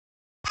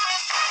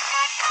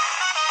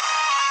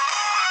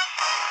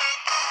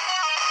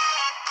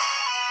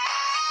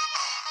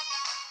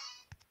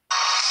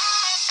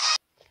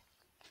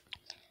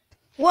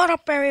What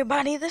up,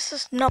 everybody? This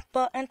is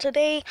Nuppa, and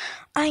today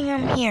I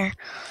am here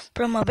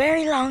from a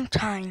very long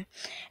time.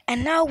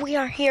 And now we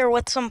are here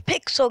with some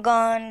Pixel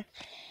Gun.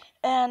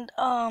 And,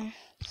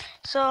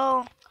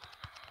 so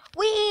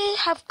we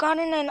have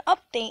gotten an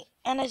update.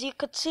 And as you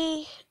could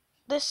see,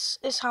 this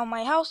is how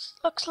my house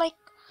looks like.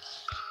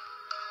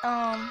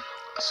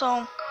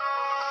 So,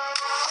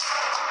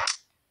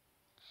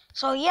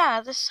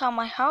 yeah, this is how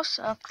my house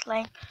looks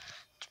like.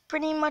 It's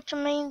pretty much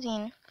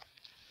amazing.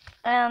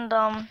 And,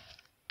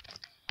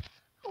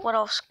 what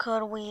else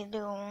could we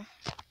do?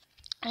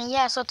 And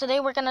yeah, so today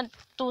we're gonna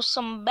do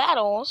some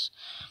battles.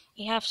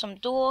 We have some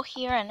duel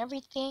here and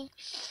everything.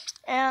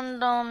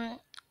 And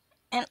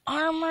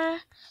armor.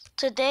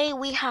 Today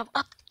we have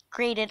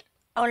upgraded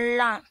a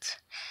lot.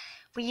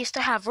 We used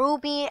to have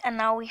ruby and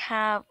now we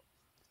have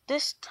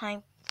this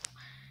type.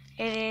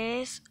 It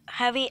is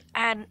heavy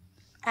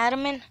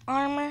adamant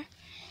armor.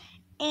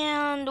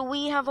 And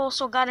we have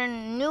also got a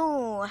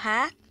new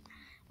hat,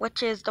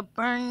 which is the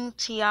burn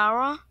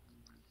tiara.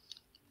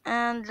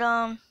 And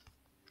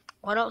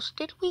what else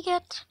did we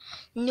get?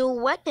 New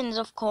weapons,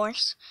 of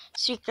course.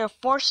 Secret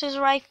Forces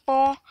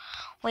rifle.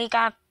 We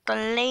got the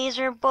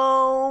laser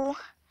bow.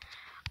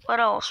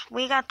 What else?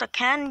 We got the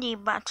candy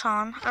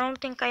baton. I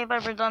don't think I've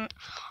ever done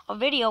a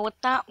video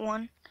with that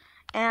one.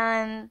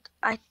 And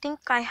I think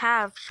I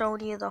have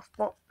showed you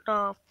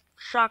the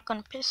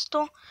shotgun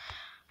pistol.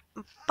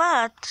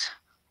 But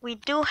we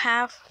do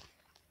have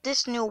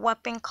this new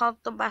weapon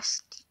called the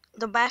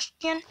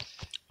Bastion.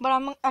 But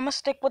I'm gonna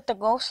stick with the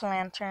Ghost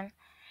Lantern.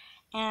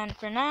 And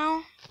for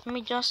now, let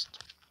me just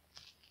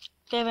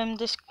give him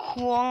this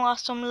cool,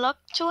 awesome look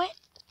to it.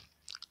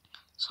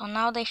 So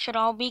now they should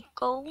all be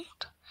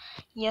gold.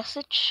 Yes,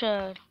 it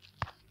should.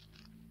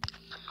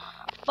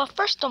 But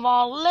first of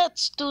all,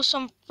 let's do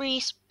some free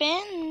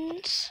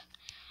spins.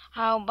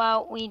 How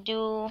about we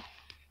do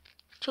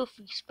 2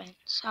 free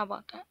spins? How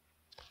about that?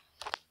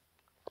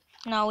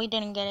 No, we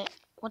didn't get it.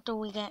 What do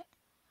we get?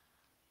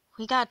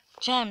 We got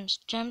gems.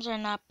 Gems are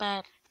not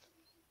bad.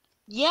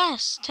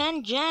 Yes,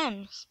 10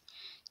 gems.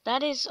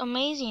 That is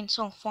amazing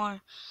so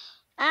far.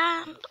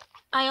 And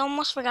I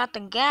almost forgot the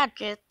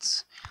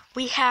gadgets.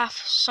 We have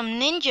some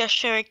ninja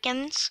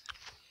shurikens,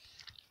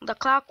 the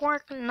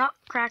clockwork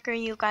nutcracker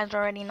you guys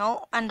already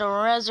know, and the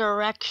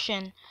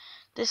resurrection.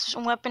 This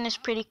weapon is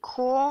pretty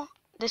cool.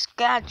 This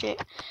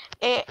gadget,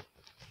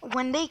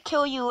 when they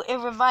kill you, it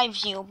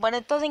revives you, but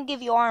it doesn't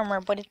give you armor,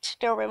 but it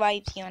still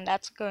revives you, and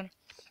that's good.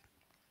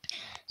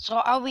 So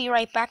I'll be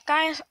right back,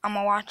 guys. I'm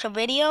gonna watch a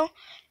video,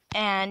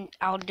 and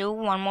I'll do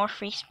one more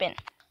free spin.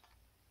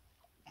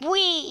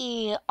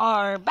 We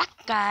are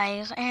back,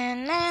 guys,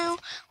 and now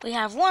we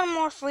have one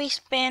more free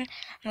spin,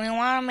 and we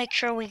want to make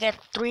sure we get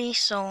 3,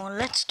 so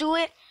let's do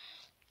it.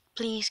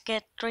 Please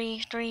get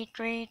 3,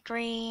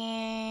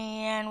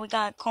 and we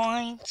got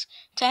coins.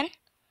 10,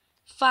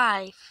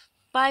 5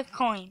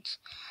 coins.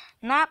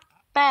 Not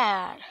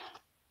bad.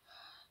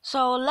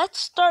 So let's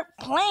start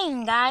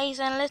playing, guys,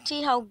 and let's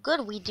see how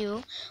good we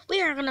do. We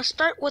are gonna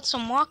start with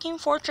some walking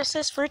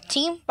fortresses for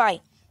team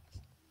fight.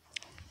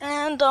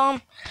 And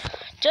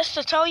just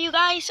to tell you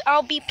guys,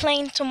 I'll be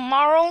playing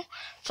tomorrow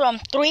from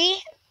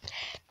 3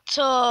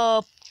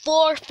 to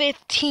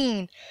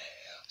 4:15.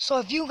 So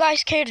if you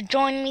guys care to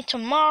join me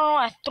tomorrow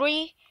at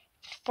 3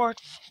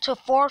 to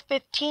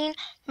 4:15,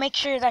 make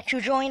sure that you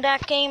join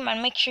that game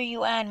and make sure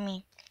you add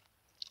me.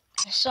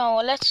 So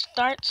let's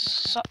start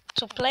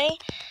to play.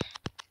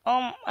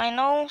 I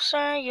know,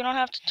 sir, you don't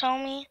have to tell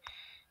me.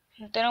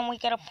 Didn't we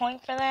get a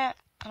point for that?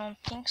 I don't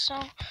think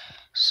so.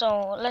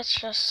 So let's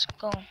just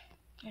go.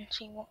 And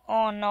see what,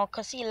 oh no,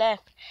 cause he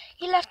left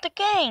the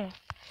game.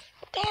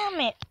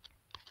 Damn it.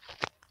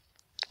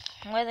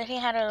 Whether he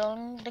had it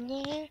on the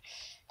game.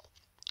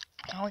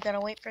 Now we gotta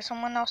wait for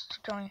someone else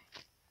to join.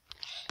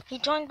 He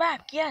joined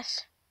back,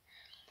 yes.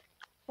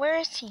 Where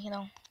is he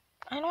though?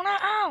 I don't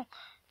know.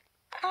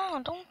 Ow,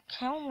 don't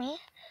kill me.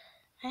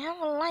 I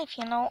have a life,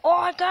 you know. Oh,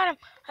 I got him.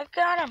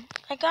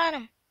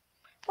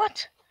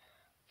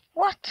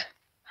 What?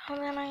 How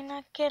did I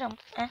not get him?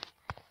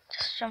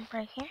 Just jump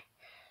right here.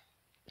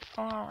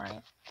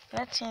 Alright,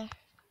 let's see.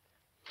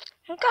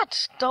 He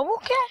got double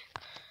kill?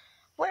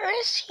 Where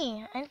is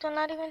he? I do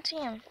not even see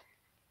him.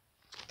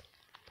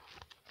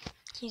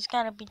 He's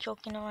gotta be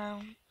joking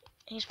around.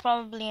 He's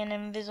probably an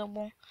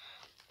invisible.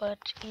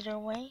 But either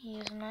way, he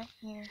is not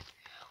here.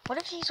 What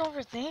if he's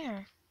over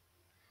there?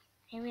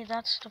 Maybe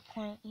that's the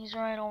point. He's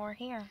right over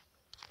here.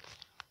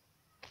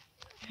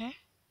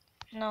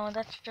 No,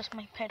 that's just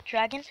my pet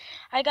dragon.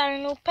 I got a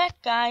new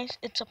pet, guys.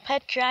 It's a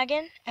pet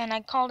dragon, and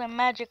I called him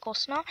Magical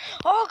Snow.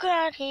 Oh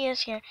god, he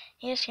is here.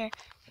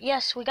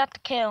 Yes, we got the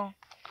kill.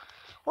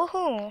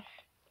 Woohoo!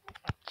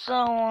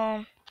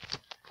 So,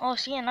 oh,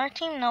 is he in our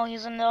team? No,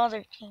 he's in the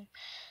other team.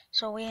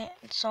 So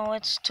it's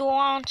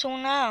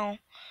 2-on-2 now,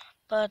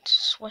 but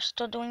we're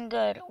still doing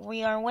good.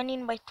 We are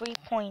winning by 3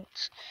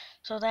 points,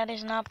 so that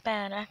is not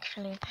bad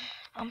actually.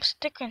 I'm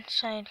sticking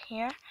inside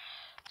here.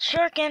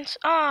 Shurikens!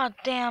 Ah,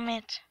 damn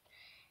it!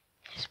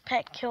 His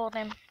pet killed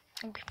him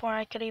before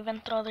I could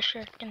even throw the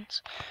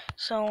shurikens.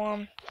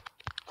 So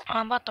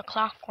How about the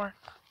clockwork?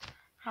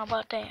 How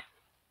about that?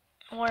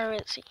 Where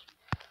is he?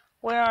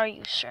 Where are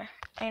you, sir?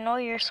 I know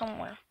you're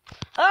somewhere.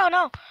 Oh,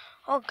 no!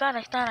 Oh, God,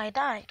 I thought I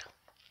died.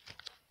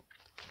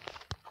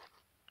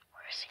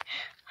 Where is he?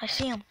 I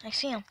see him. I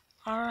see him.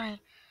 Alright.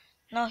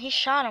 No, he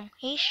shot him.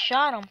 He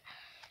shot him.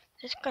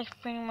 This guy's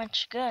pretty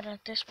much good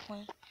at this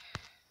point.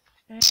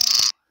 No.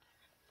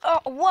 Oh,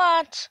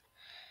 what?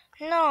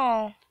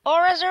 No.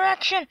 Oh,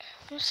 resurrection!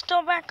 I'm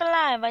still back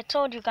alive. I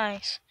told you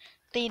guys.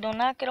 They do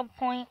not get a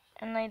point,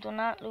 and they do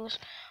not lose.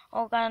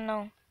 Oh, God,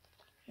 no.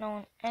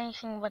 No,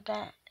 anything but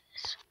that.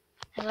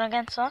 Is it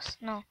against us?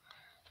 No.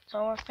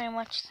 So we're pretty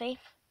much safe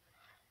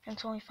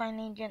until we find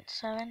Agent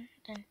 7.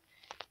 Then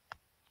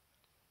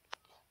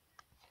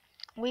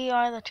we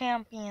are the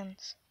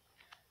champions.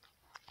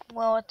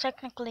 Well,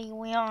 technically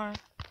we are.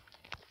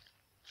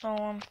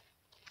 So,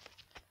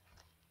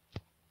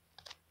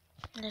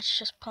 let's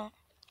just put,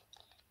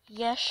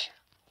 yes,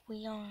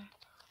 we are.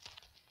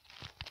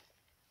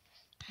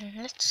 And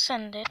let's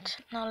send it.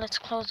 Now let's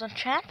close the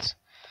chat.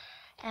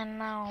 And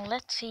now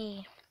let's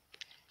see.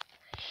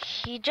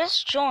 He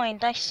just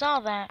joined. I saw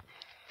that.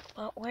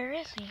 But where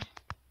is he?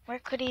 Where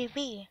could he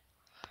be?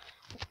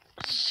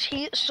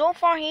 So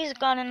far he's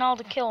gotten all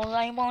the kills.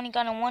 I've only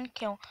gotten one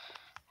kill.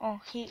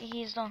 Oh,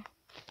 he's the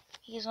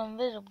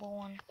invisible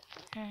one.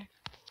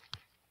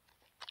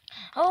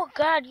 Oh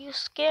God, you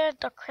scared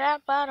the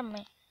crap out of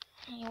me.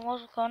 He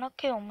was gonna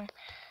kill me.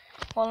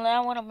 Well,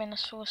 that would have been a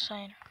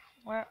suicide.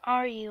 Where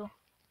are you?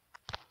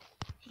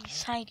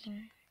 He's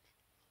hiding.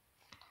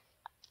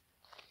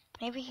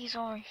 Maybe he's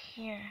over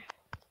here.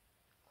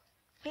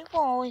 People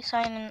always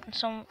hide in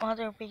some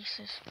other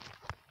bases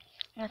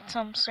at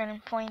some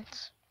certain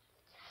points.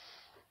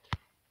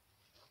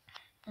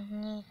 I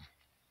need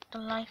the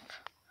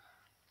life.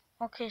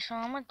 Okay, so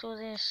I'm gonna do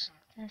this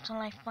until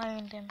I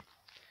find him.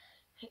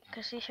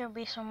 Because he should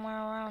be somewhere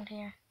around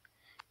here.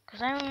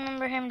 Because I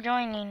remember him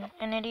joining,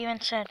 and it even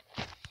said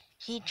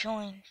he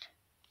joined.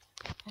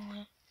 Oh,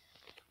 wait.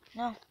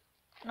 No,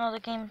 the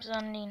game's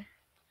ending.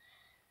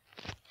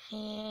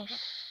 He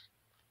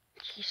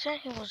said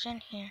he was in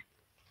here.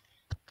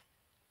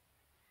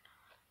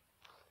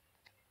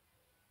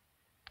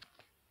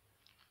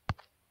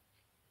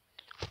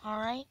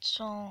 Alright,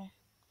 so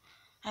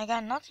I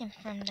got nothing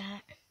from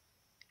that.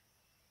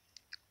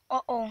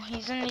 Uh-oh,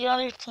 he's in the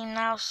other team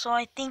now, so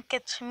I think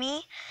it's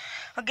me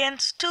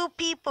against two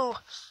people.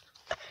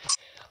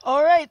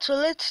 Alright, so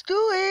let's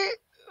do it.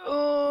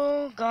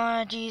 Oh,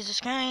 God, Jesus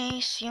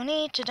Christ, you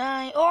need to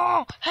die.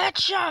 Oh,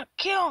 headshot,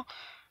 kill.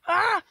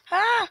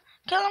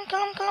 Kill him.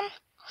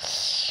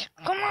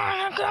 Come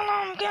on, kill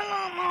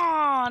him.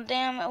 Oh,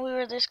 damn it, we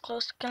were this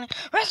close to killing.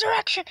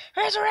 Resurrection,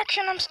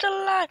 I'm still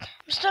alive.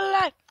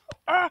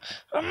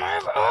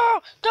 Oh,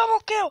 double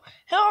kill.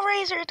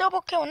 Hellraiser,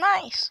 double kill,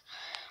 nice.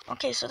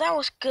 Okay, so that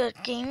was good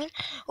gaming.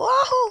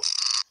 Woohoo!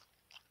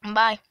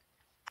 Bye.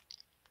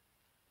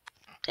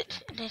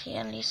 Did he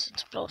at least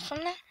explode from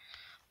that?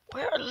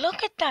 Where?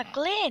 Look at that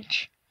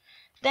glitch.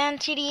 Dan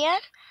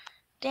TDM.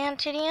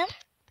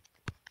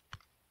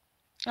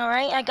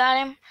 Alright, I got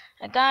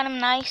him.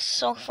 Nice.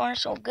 So far,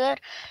 so good.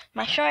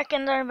 My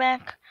shurikens are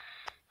back.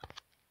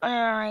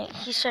 Alright,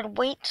 he said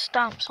wait,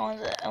 stop. So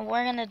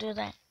we're gonna do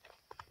that.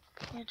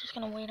 We're just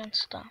gonna wait and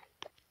stop.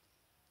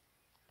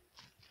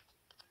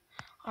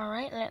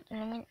 Alright, let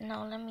me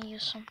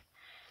use some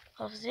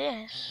of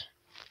this.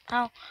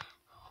 Ow.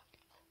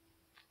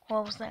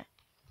 What was that?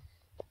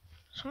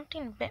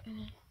 Something bit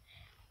me.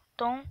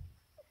 Don't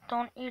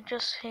you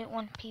just hit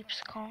when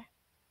peeps call.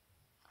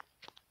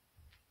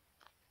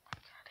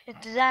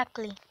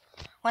 Exactly.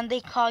 When they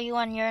call you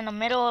and you're in the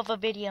middle of a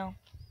video.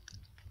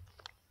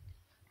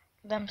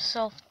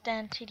 Themself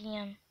Dan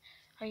TDM.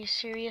 Are you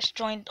serious?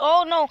 Joined.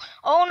 Oh no,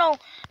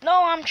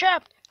 I'm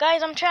trapped.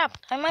 Guys, I'm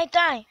trapped. I might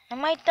die.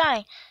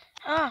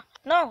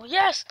 No,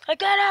 yes, I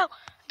got out.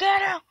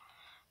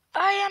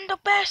 I am the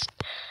best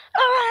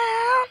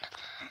around.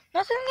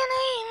 Nothing can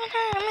even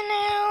hurt me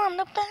now. I'm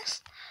the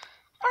best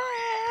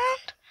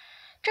around.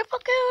 Triple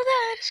kill,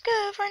 that is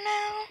good for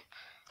now.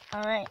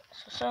 Alright,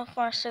 so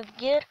far so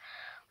good.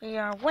 We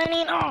are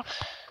winning. Oh,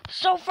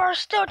 so far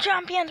still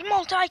champions.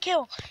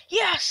 Multi-kill.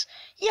 Yes.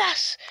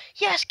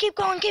 Keep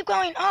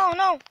going. Oh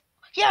no.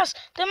 Yes,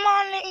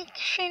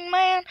 Demolition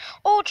Man.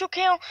 Ultra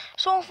kill.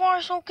 So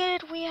far so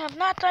good. We have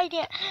not died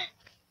yet.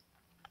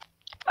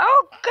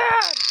 Oh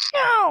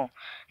God.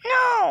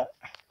 No.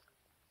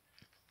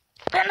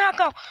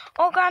 Pinnacle.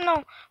 Oh God,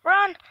 no.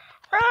 Run.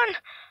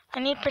 I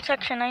need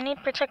protection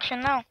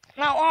now.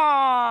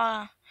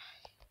 Now,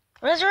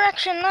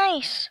 resurrection,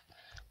 nice.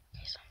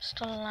 Yes, I'm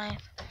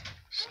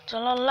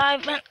still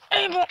alive and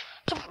able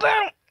to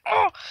battle.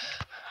 Oh,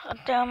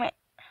 damn it.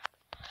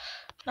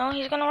 No,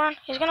 he's gonna run.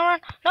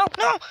 No.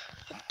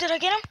 Did I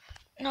get him?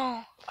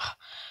 No.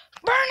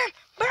 Burn him.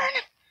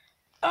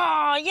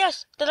 Oh,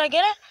 yes. Did I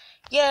get it?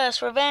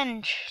 Yes,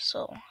 revenge.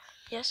 So,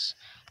 yes,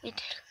 we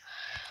did.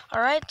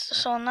 Alright,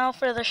 so now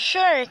for the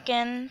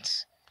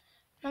shurikens.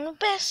 I'm the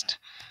best.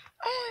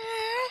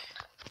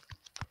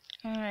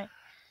 Alright.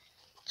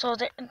 So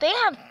they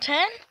have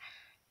 10?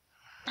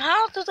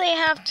 How do they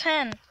have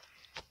 10?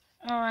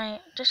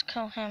 Alright, just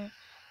kill him.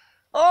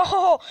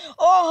 Oh,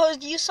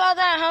 you saw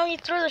that? How he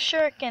threw the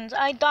shurikens.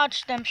 I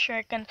dodged them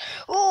shurikens.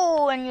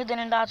 Ooh, and you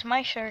didn't dodge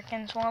my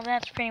shurikens. Well,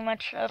 that's pretty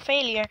much a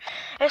failure.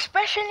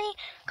 Especially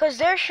because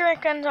their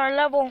shurikens are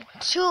level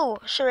 2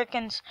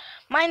 shurikens.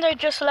 Mine are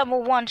just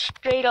level 1,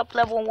 straight up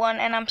level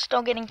 1, and I'm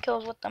still getting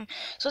kills with them.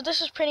 So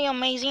this is pretty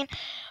amazing.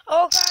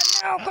 Oh god,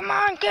 no, come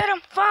on, get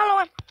him,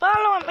 follow him,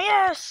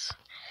 yes!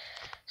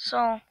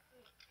 So,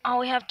 all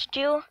we have to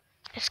do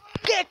is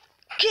get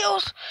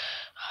kills.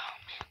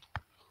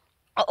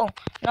 Uh-oh.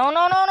 No.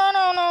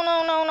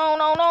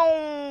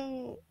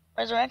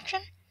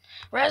 Resurrection?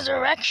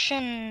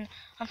 Resurrection!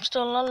 I'm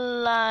still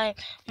alive.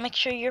 Make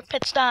sure your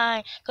pets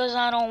die, because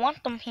I don't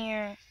want them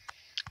here.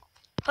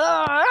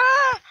 No,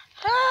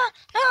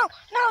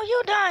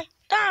 you die.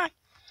 Die.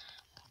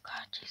 Oh,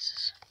 God,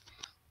 Jesus.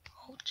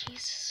 Oh,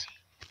 Jesus.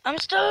 I'm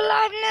still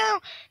alive now.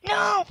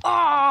 No.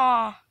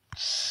 Aw.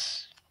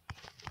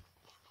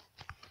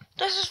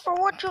 This is for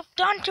what you've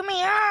done to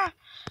me,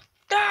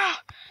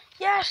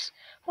 Yes.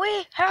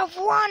 We have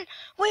won!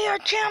 We are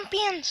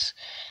champions!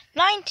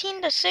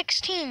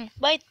 19-16.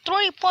 By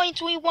 3 points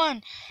we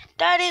won.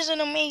 That is an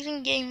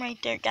amazing game right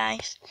there,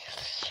 guys.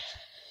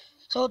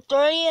 So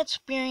 30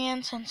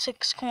 experience and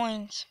 6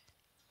 coins.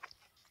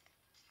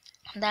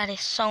 That is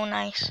so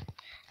nice.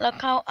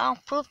 Look how I'll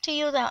prove to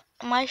you that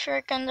my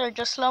shurikens are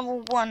just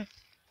level 1.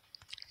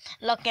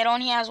 Look, it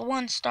only has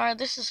 1 star.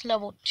 This is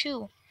level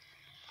 2.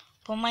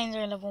 But mine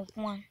are level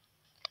 1.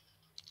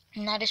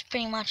 And that is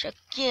pretty much a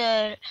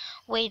good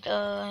way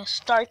to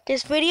start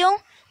this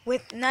video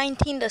with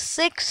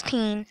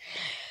 19-16.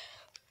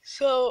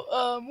 So,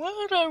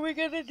 what are we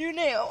gonna do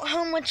now?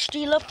 How much do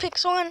you love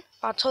Pixel?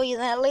 I'll tell you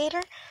that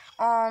later.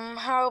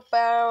 How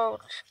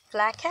about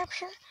flag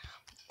capture?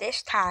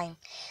 This time,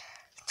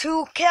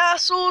 2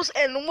 castles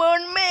and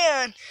 1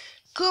 man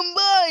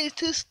combine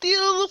to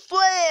steal the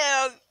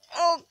flag.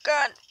 Oh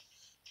God.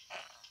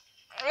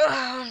 Ugh,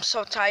 I'm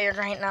so tired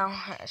right now,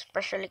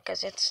 especially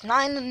because it's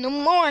 9 in the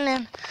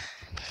morning.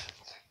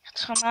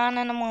 It's 9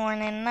 in the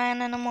morning,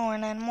 9 in the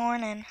morning,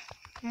 morning.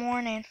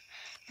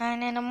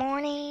 9 in the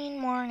morning,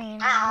 morning.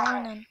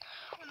 9 in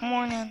the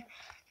morning.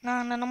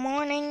 9 in the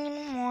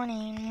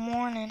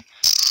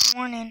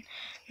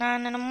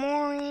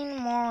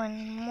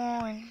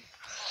morning.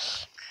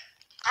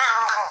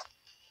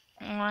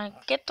 Alright,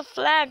 get the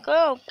flag,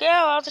 go,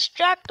 I'll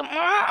distract them.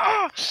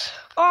 Oh,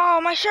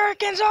 my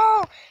shurikens,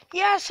 oh!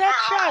 Yes,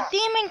 headshot,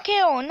 demon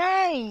kill,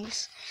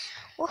 nice.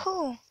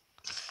 Woohoo.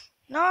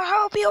 No, I'll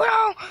help you,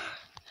 no!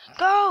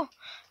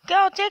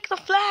 Go, take the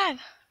flag.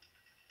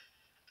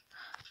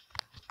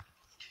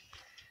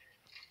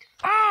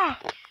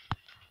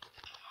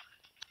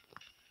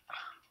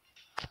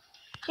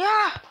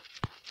 Yeah.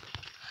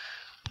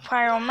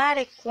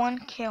 Pyromatic, 1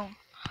 kill.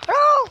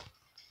 No!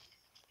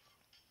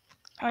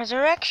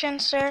 Resurrection,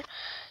 sir.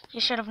 You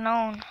should have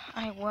known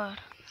I would.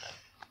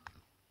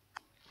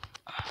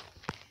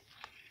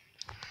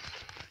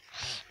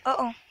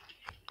 Uh-oh.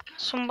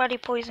 Somebody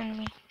poisoned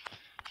me.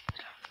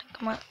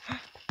 Come on.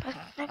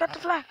 I got the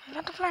flag.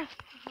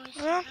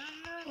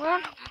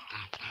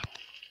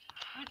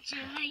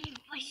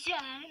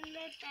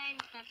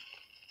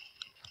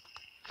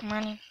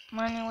 Run.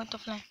 Running with the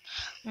flag.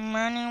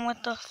 Running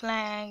with the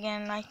flag,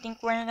 and I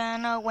think we're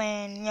gonna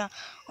win, yeah.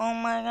 Oh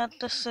my God,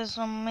 this is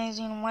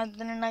amazing. Why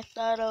didn't I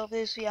thought of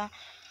this, yeah?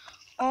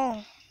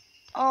 Oh,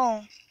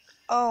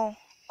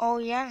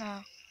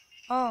 yeah.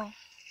 Oh,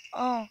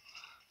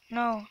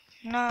 no.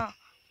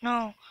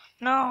 Oh,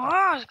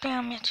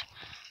 damn it.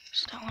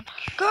 It's that one.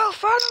 Go,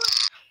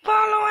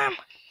 follow him.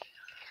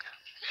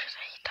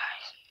 He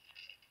dies.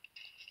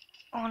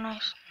 Oh,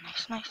 nice.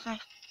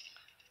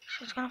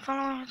 She's gonna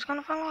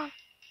follow him.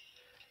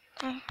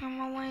 Take him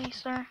away,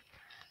 sir.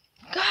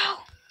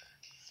 Go!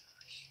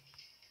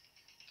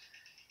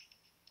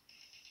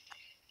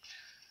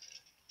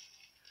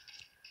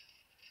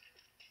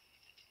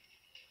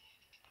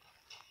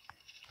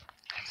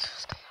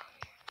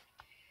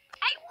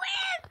 I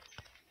win!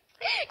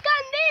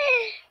 Gané!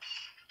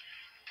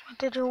 What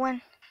did you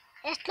win?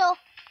 Esto.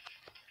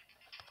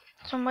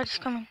 Somebody's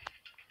coming.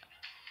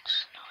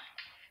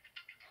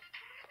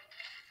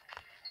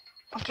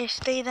 Okay,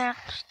 stay there.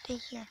 Stay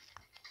here.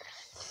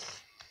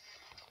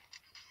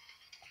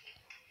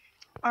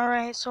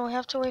 Alright, so we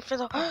have to wait for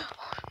the...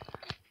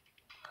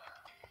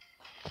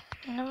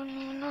 He never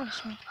even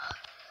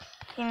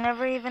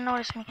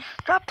noticed me.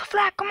 Drop the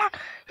flag, come on.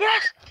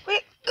 Yes, we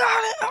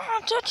got it.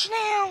 Oh,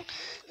 touchdown.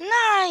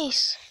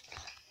 Nice.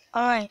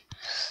 Alright,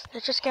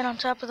 let's just get on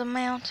top of the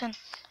mountain.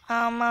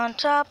 I'm on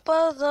top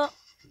of the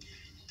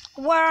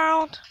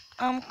world.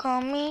 I'm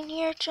coming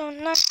here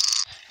tonight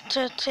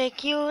to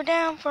take you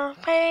down for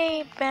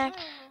payback.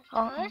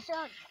 Oh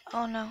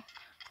no.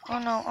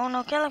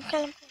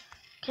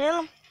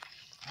 Kill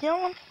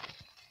him.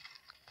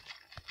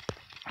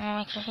 I'm gonna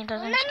make sure he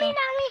doesn't escape.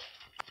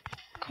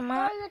 Come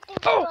on.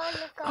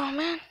 Oh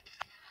man.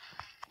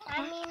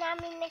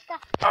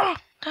 Oh,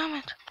 damn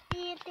it.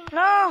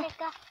 No.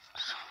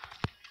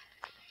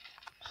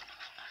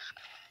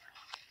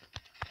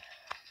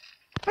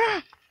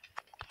 The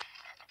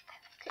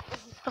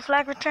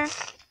flag return.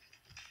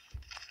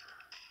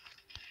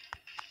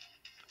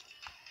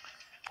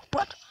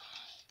 What?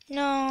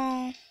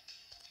 No.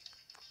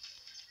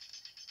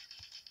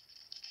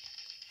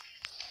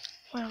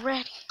 We're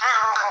ready.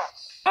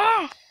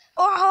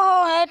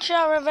 Oh,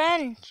 headshot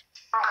revenge.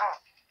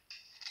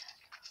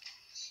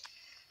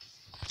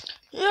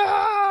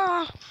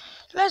 Yeah.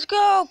 Let's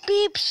go,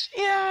 peeps.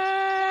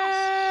 Yeah.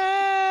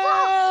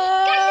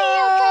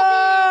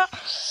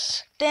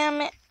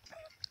 Damn it.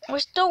 We're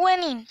still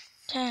winning.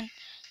 10,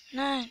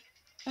 9,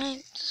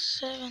 8,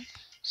 7,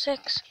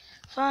 6,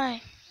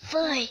 5,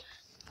 4,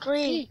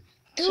 3,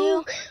 2,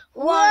 2,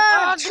 1. 1.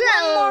 Oh,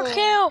 one more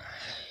kill.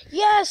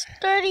 Yes,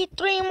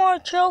 33 more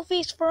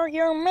trophies for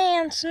your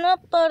man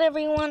Snupbutt,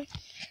 everyone.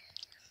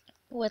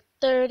 With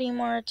 30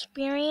 more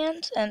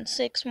experience and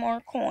 6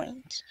 more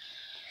coins.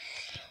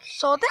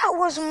 So that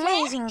was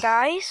amazing,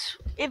 guys.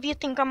 If you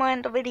think I'm gonna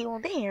end the video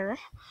there,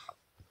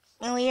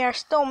 we are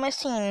still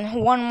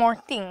missing one more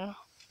thing,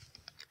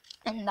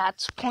 and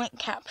that's point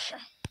capture.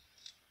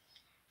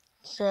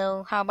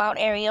 So how about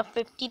Area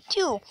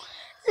 52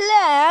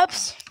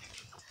 Labs?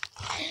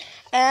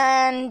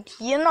 And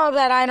you know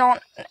that I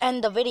don't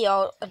end the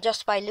video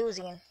just by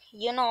losing.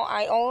 You know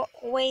I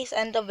always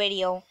end the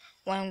video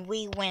when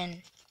we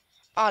win.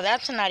 Oh,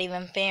 that's not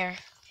even fair.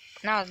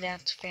 Now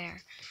that's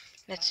fair.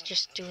 Let's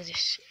just do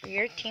this.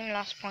 Your team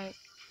lost point.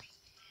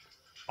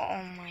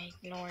 Oh my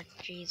Lord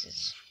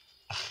Jesus.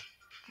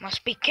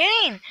 Must be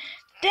kidding.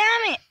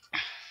 Damn it.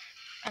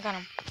 I got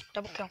him.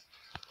 Double kill.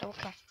 Double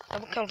kill.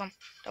 Double kill them.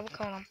 Double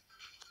kill them.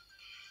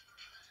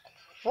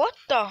 What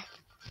the?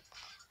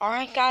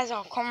 Alright guys,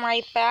 I'll come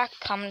right back.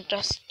 I'm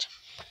just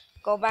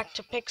go back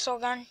to Pixel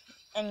Gun.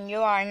 And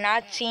you are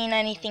not seeing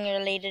anything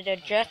related to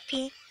Jeff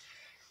P.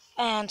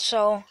 And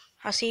so,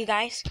 I'll see you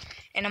guys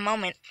in a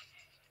moment.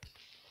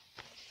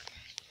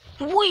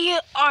 We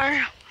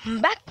are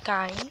back,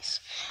 guys.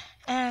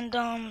 And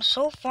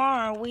so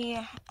far we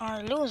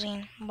are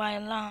losing by a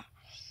lot.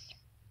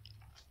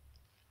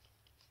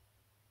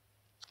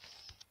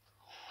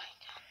 Oh my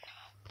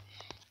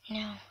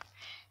god,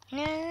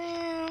 no.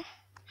 No.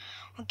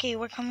 Okay,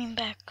 we're coming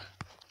back.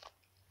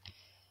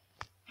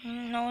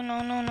 No,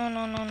 no, no, no,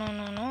 no, no, no,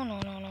 no, no, no,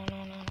 no, no,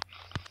 no, no.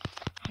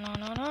 No,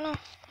 no, no, no.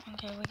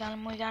 Okay, we got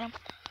him, we got him.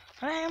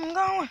 Alright, I'm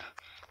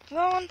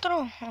going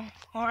through. Oh,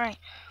 alright.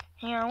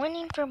 We are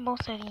winning for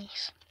both of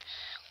these.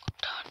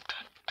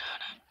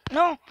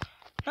 No,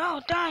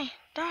 no, die,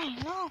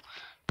 no.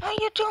 No,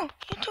 you too,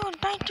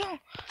 die too.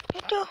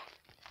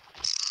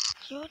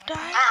 You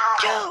die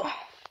too.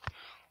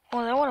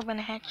 Oh, that would have been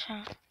a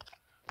headshot.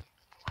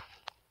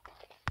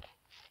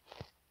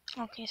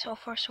 Okay, so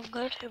far so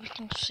good.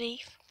 Everything's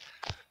safe.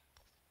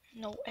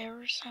 No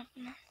errors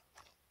happening.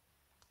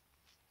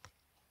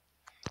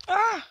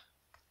 Ah!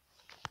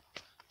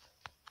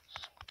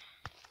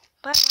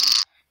 Bye.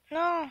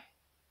 No.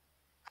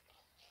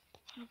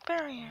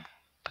 Barrier.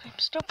 But I'm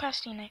still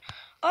passing it.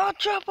 Oh,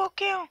 triple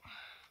kill!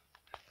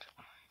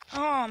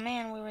 Oh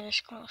man, we were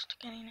this close to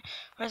getting it.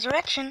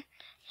 Resurrection.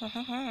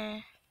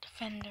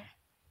 Defender.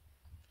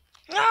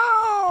 No!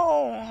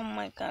 Oh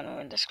my god, we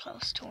were this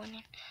close to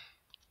winning.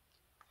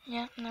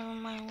 Yeah, never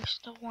mind. We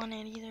still won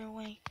it either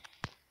way.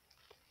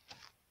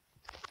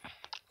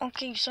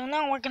 Okay, so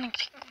now we're gonna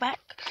take back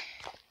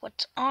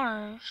what's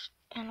ours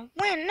and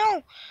win.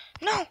 No!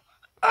 No!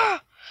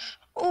 Ah!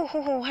 Oh,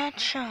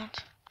 headshot.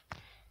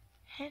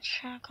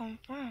 Headshot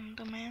confirmed,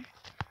 man.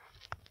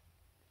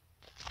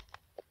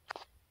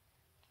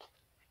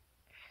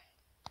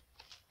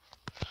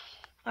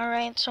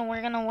 Alright, so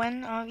we're gonna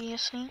win,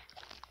 obviously.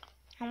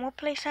 And what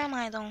place am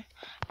I, though?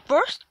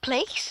 First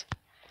place?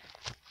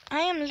 I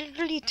am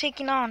literally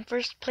taking on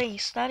first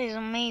place. That is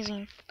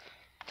amazing.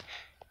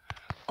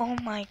 Oh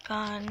my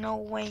god, no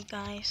way,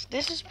 guys.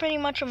 This is pretty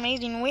much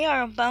amazing. We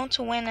are about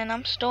to win, and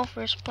I'm still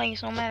first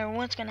place, no matter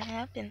what's gonna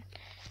happen.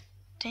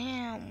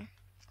 Damn.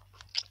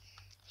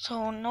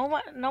 So,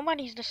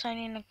 nobody's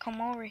deciding to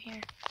come over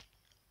here.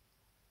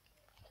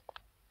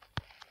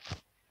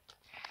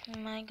 Oh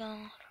my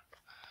god.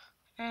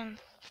 And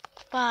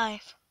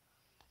 5,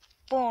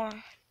 4,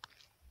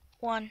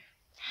 1.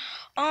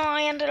 Oh,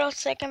 I ended up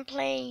second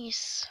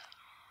place.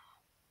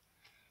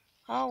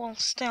 Oh, well,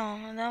 still,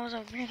 that was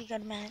a really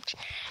good match.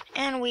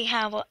 And we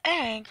have an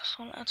egg,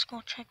 so let's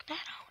go check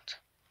that out.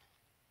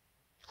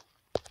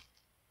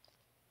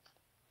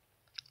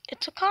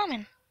 It's a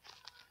common.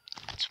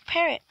 It's a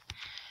parrot.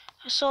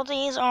 So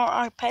these are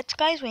our pets,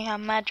 guys. We have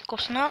Magical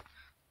Snot,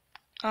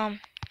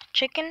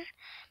 Chicken,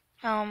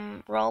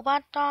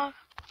 Robot Dog,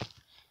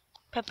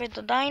 Pepper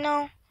the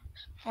Dino,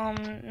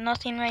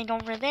 Nothing right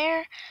over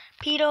there,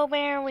 Pedo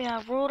Bear, we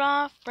have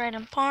Rudolph, Bread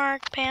and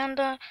Park,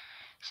 Panda,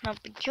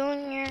 Snuppy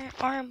Jr.,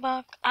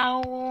 Arbuck,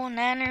 Owl,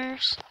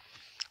 Nanners,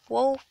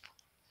 Wolf,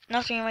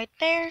 Nothing right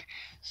there,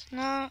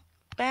 Snot,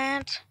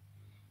 Bat,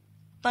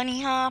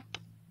 Bunny Hop,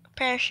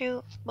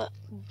 Parachute,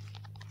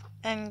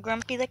 and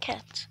Grumpy the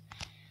Cat.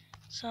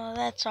 So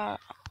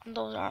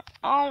those are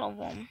all of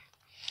them.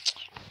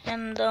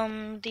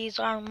 And these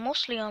are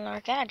mostly all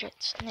our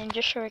gadgets.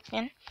 Ninja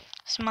Shuriken,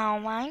 Smile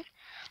Mine,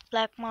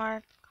 Black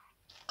Mark,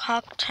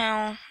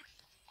 Cocktail,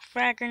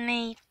 Frag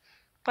Grenade,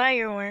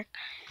 Firework,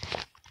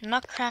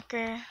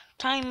 Nutcracker,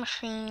 Time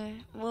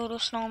Machine, Voodoo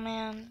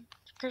Snowman,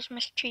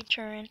 Christmas Tree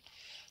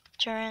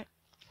Turret,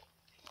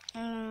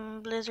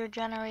 Blizzard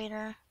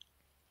Generator,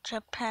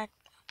 Jetpack,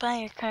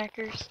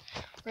 Firecrackers,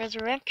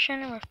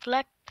 Resurrection,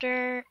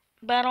 Reflector,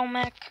 Battle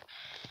Mech,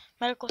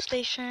 Medical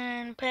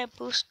Station, Pet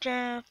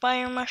Booster,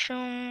 Fire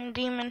Mushroom,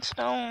 Demon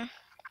Stone,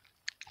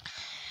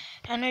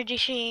 Energy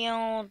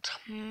Shield,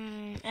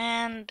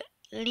 and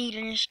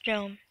Leader's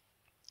Drum.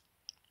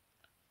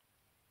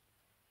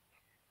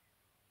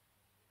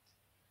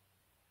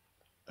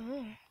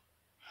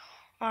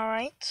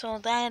 Alright, so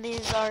that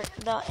is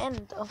the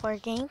end of our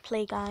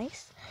gameplay,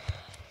 guys.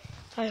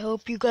 I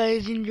hope you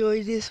guys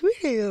enjoyed this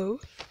video.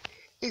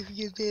 If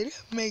you did,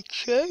 make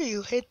sure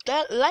you hit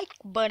that like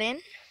button.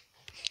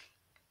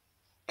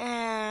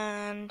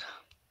 And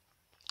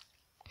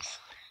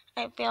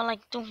I feel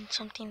like doing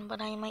something,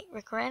 but I might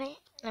regret it.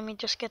 Let me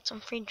just get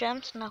some free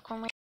gems, knock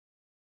on my